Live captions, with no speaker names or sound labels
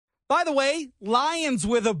By the way, Lions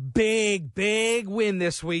with a big, big win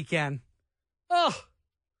this weekend. Oh,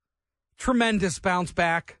 tremendous bounce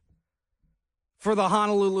back for the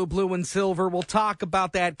Honolulu Blue and Silver. We'll talk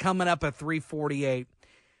about that coming up at 3:48.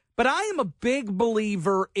 But I am a big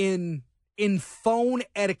believer in phone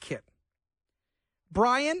etiquette.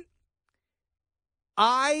 Brian,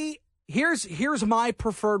 here's my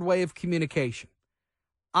preferred way of communication.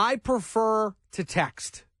 I prefer to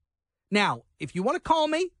text. Now, if you want to call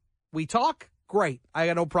me, we talk, great. I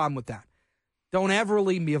got no problem with that. Don't ever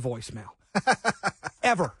leave me a voicemail.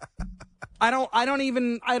 Ever.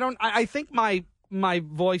 I think my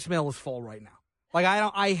voicemail is full right now. Like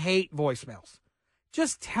I hate voicemails.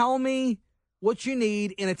 Just tell me what you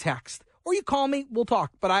need in a text. Or you call me, we'll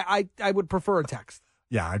talk. But I would prefer a text.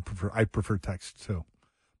 Yeah, I prefer text too.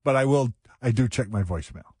 But I do check my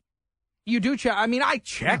voicemail. You do check. I mean, I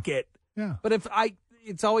check it. Yeah. But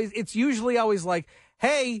it's usually always like,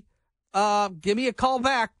 hey, give me a call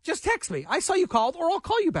back. Just text me. I saw you called, or I'll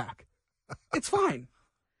call you back. It's fine.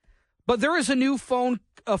 But there is a new phone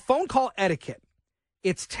call etiquette.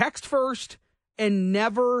 It's text first and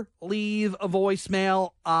never leave a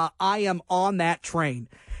voicemail. I am on that train.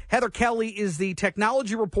 Heather Kelly is the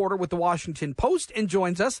technology reporter with the Washington Post and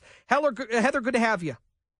joins us. Heather, good to have you.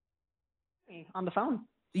 On the phone.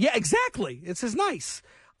 Yeah, exactly. This is nice.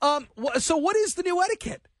 So what is the new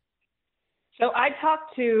etiquette? So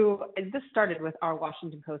this started with our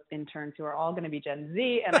Washington Post interns who are all going to be Gen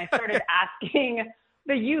Z, and I started asking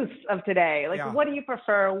the youth of today, what do you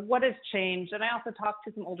prefer? What has changed? And I also talked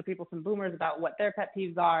to some older people, some boomers, about what their pet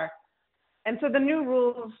peeves are. And so the new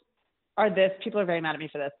rules are this. People are very mad at me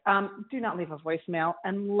for this. Do not leave a voicemail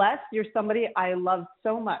unless you're somebody I love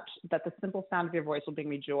so much that the simple sound of your voice will bring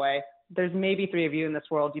me joy. There's maybe 3 of you in this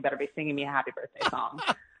world. You better be singing me a happy birthday song.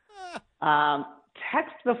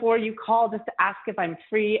 Text before you call just to ask if I'm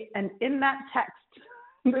free. And in that text,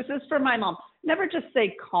 this is for my mom. Never just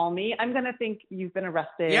say, call me. I'm going to think you've been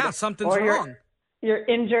arrested. Yeah, something's wrong. You're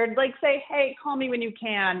injured. Like, say, hey, call me when you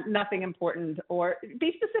can. Nothing important. Or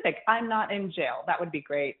be specific. I'm not in jail. That would be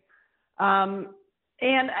great. And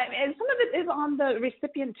some of it is on the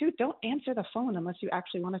recipient, too. Don't answer the phone unless you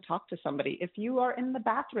actually want to talk to somebody. If you are in the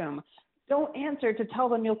bathroom, don't answer to tell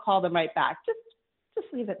them you'll call them right back.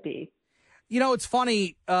 Just leave it be. You know, it's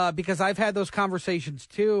funny because I've had those conversations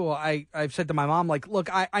too. I've said to my mom, like, look,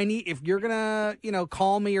 I need, if you're gonna,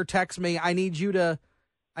 call me or text me, I need a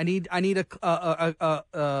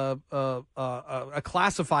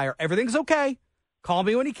classifier. Everything's okay. Call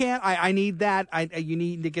me when you can. I need that. You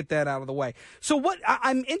need to get that out of the way. So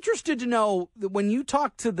I'm interested to know, when you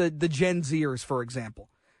talk to the Gen Zers, for example,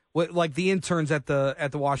 like the interns at the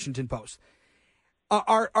Washington Post,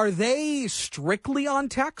 are they strictly on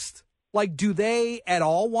text? Like, do they at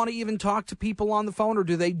all want to even talk to people on the phone, or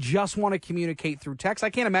do they just want to communicate through text? I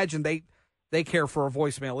can't imagine they care for a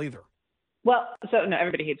voicemail either. Well, so no,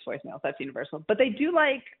 everybody hates voicemails. That's universal. But they do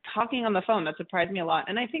like talking on the phone. That surprised me a lot.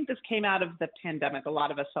 And I think this came out of the pandemic. A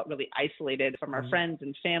lot of us felt really isolated from our friends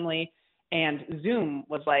and family. And Zoom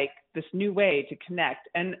was like this new way to connect.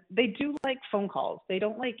 And they do like phone calls. They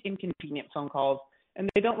don't like inconvenient phone calls. And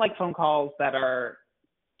they don't like phone calls that are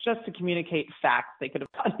just to communicate facts they could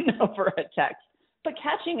have gotten over a text. But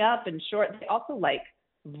catching up in short, they also like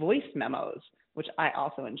voice memos, which I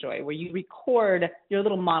also enjoy, where you record your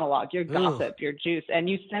little monologue, your gossip, your juice, and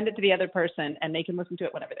you send it to the other person, and they can listen to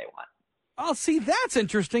it whenever they want. Oh, see, that's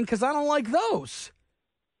interesting, because I don't like those.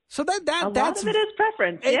 So that's a lot of it is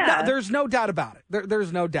preference. Yeah, there's no doubt about it.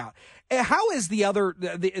 There's no doubt. How is the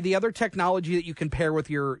other technology that you can pair with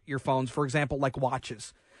your phones, for example, like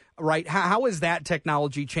watches? Right? How has that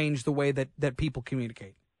technology changed the way that people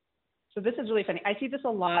communicate? So this is really funny. I see this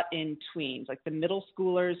a lot in tweens, like the middle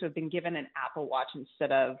schoolers who have been given an Apple Watch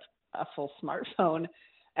instead of a full smartphone.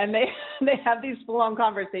 And they have these full-on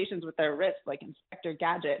conversations with their wrist, like Inspector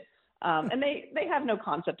Gadget. And they have no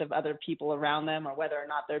concept of other people around them or whether or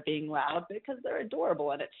not they're being loud, because they're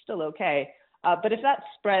adorable and it's still okay. But if that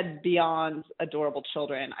spreads beyond adorable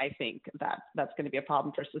children, I think that's going to be a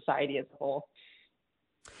problem for society as a whole.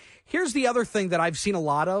 Here's the other thing that I've seen a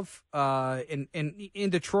lot of in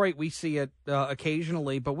Detroit. We see it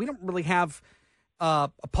occasionally, but we don't really have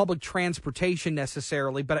a public transportation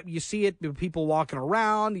necessarily. But you see it, people walking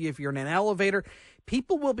around. If you're in an elevator,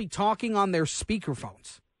 people will be talking on their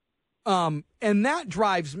speakerphones, and that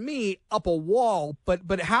drives me up a wall.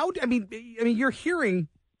 But how? I mean, you're hearing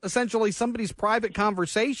essentially somebody's private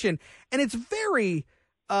conversation, and it's very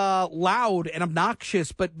loud and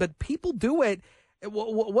obnoxious. But people do it.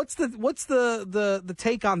 What's the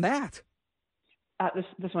take on that?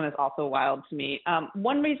 This one is also wild to me.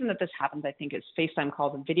 One reason that this happens, I think, is FaceTime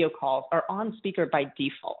calls and video calls are on speaker by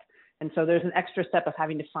default. And so there's an extra step of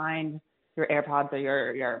having to find your AirPods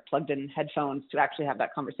or your plugged-in headphones to actually have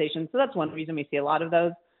that conversation. So that's one reason we see a lot of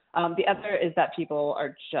those. The other is that people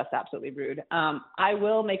are just absolutely rude. I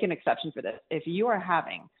will make an exception for this. If you are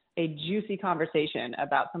having a juicy conversation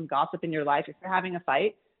about some gossip in your life, if you're having a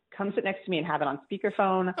fight, come sit next to me and have it on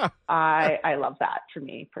speakerphone. I love that for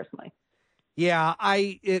me personally. Yeah,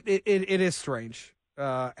 it is strange.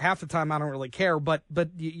 Half the time I don't really care, but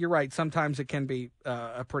you're right. Sometimes it can be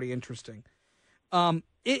pretty interesting.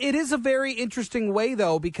 It is a very interesting way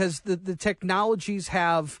though, because the technologies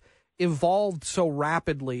have evolved so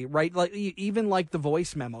rapidly, right? Like even like the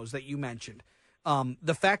voice memos that you mentioned.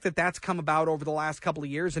 The fact that that's come about over the last couple of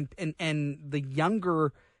years, and the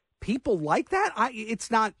younger people like that,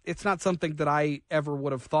 it's not something that I ever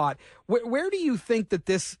would have thought. Where do you think that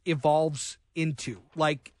this evolves into?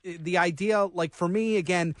 Like the idea, like for me,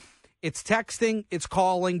 again, it's texting, it's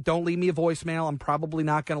calling. Don't leave me a voicemail. I'm probably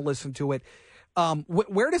not going to listen to it.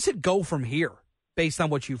 Where does it go from here, based on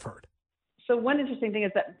what you've heard? So one interesting thing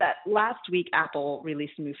is that last week, Apple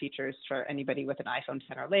released new features for anybody with an iPhone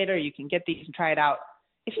 10 or later. You can get these and try it out.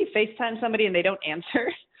 If you FaceTime somebody and they don't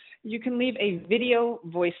answer, you can leave a video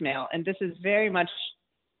voicemail. And this is very much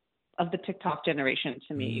of the TikTok generation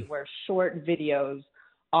to me, where short videos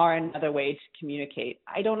are another way to communicate.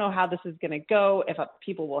 I don't know how this is going to go, if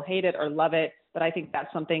people will hate it or love it, but I think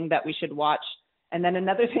that's something that we should watch. And then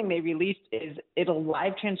another thing they released is it'll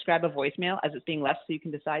live transcribe a voicemail as it's being left, so you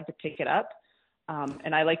can decide to pick it up.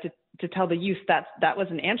 And I like to tell the youth that was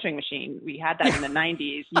an answering machine. We had that in the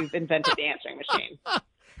 90s. You've invented the answering machine.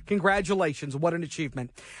 Congratulations. What an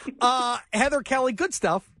achievement. Heather Kelly, good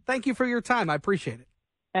stuff. Thank you for your time. I appreciate it.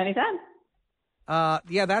 Anytime.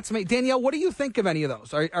 Yeah, that's me. Danielle, what do you think of any of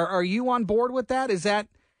those? Are you on board with that? Is that,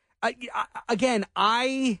 again,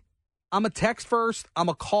 I'm a text first. I'm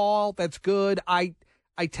a call. That's good. I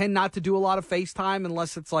tend not to do a lot of FaceTime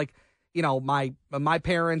unless it's like, my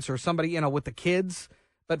parents or somebody, with the kids.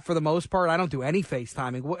 But for the most part, I don't do any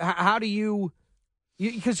FaceTiming. How do you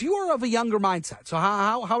because you are of a younger mindset. So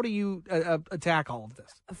how do you attack all of this?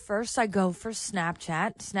 First, I go for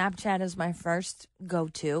Snapchat. Snapchat is my first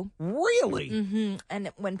go-to. Really? Mm-hmm.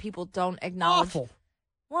 And when people don't acknowledge... Awful.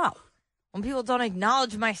 Well, when people don't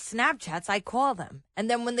acknowledge my Snapchats, I call them. And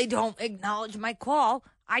then when they don't acknowledge my call,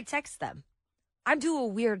 I text them. I do a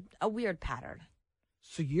weird pattern.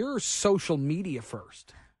 So you're social media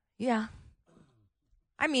first? Yeah.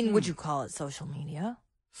 I mean, would you call it social media?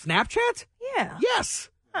 Snapchat? Yeah. Yes.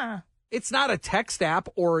 Huh. It's not a text app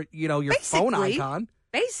or, your phone icon.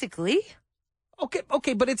 Basically.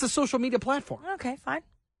 Okay, but it's a social media platform. Okay, fine.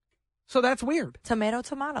 So that's weird.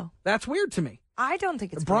 Tomato. That's weird to me. I don't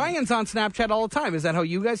think it's Brian's weird. on Snapchat all the time. Is that how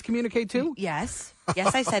you guys communicate too? Yes.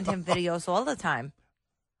 Yes, I send him videos all the time.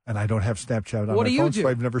 And I don't have Snapchat on what my do you phone, do? so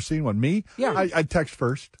I've never seen one. Me? Yeah. I text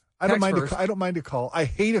first. I don't mind a call. I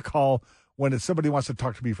hate a call when somebody wants to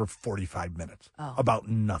talk to me for 45 minutes about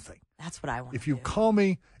nothing. That's what I want. If you call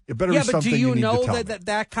me, it better be something do you you need know to tell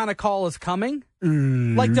that kind of call is coming?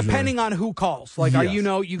 Like depending on who calls. Like yes.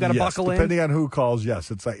 you got to buckle in. Depending on who calls, yes.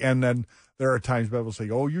 It's like, and then there are times people will say,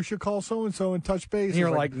 "Oh, you should call so and so and touch base." And you're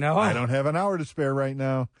like, "No, I don't have an hour to spare right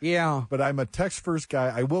now." Yeah, but I'm a text first guy.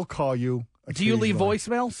 I will call you. Do you leave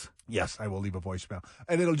voicemails? Yes, I will leave a voicemail,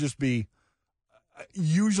 and it'll just be.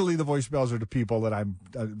 Usually, the voicemails are to people that I'm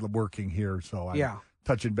working here, so I'm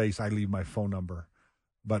touching base. I leave my phone number.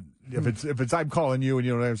 But if it's I'm calling you and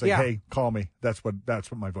you know I'm saying, hey, call me. That's what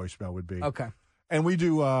my voicemail would be. Okay. And we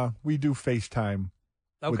do FaceTime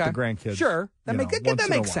with the grandkids. Sure, that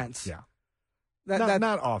makes sense. Yeah.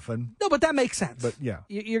 Not often. No, but that makes sense. But yeah,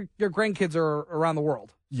 your grandkids are around the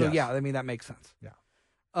world. So yes. yeah, I mean that makes sense. Yeah.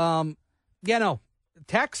 No.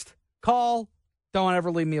 Text, call. Don't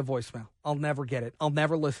ever leave me a voicemail. I'll never get it. I'll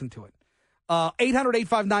never listen to it.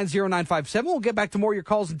 800-859-0957. We'll get back to more of your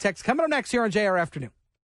calls and texts coming up next here on JR Afternoon.